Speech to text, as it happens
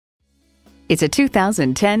It's a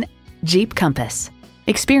 2010 Jeep Compass.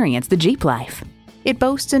 Experience the Jeep life. It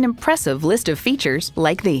boasts an impressive list of features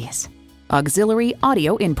like these: auxiliary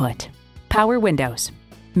audio input, power windows,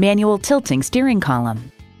 manual tilting steering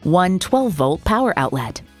column, one 12-volt power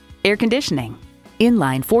outlet, air conditioning,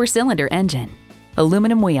 inline 4-cylinder engine,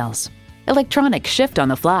 aluminum wheels, electronic shift on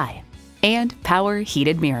the fly, and power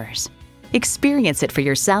heated mirrors. Experience it for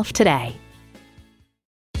yourself today.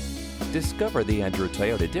 Discover the Andrew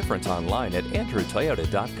Toyota difference online at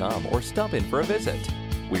andrewtoyota.com or stop in for a visit.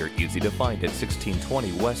 We are easy to find at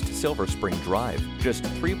 1620 West Silver Spring Drive, just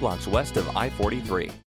 3 blocks west of I-43.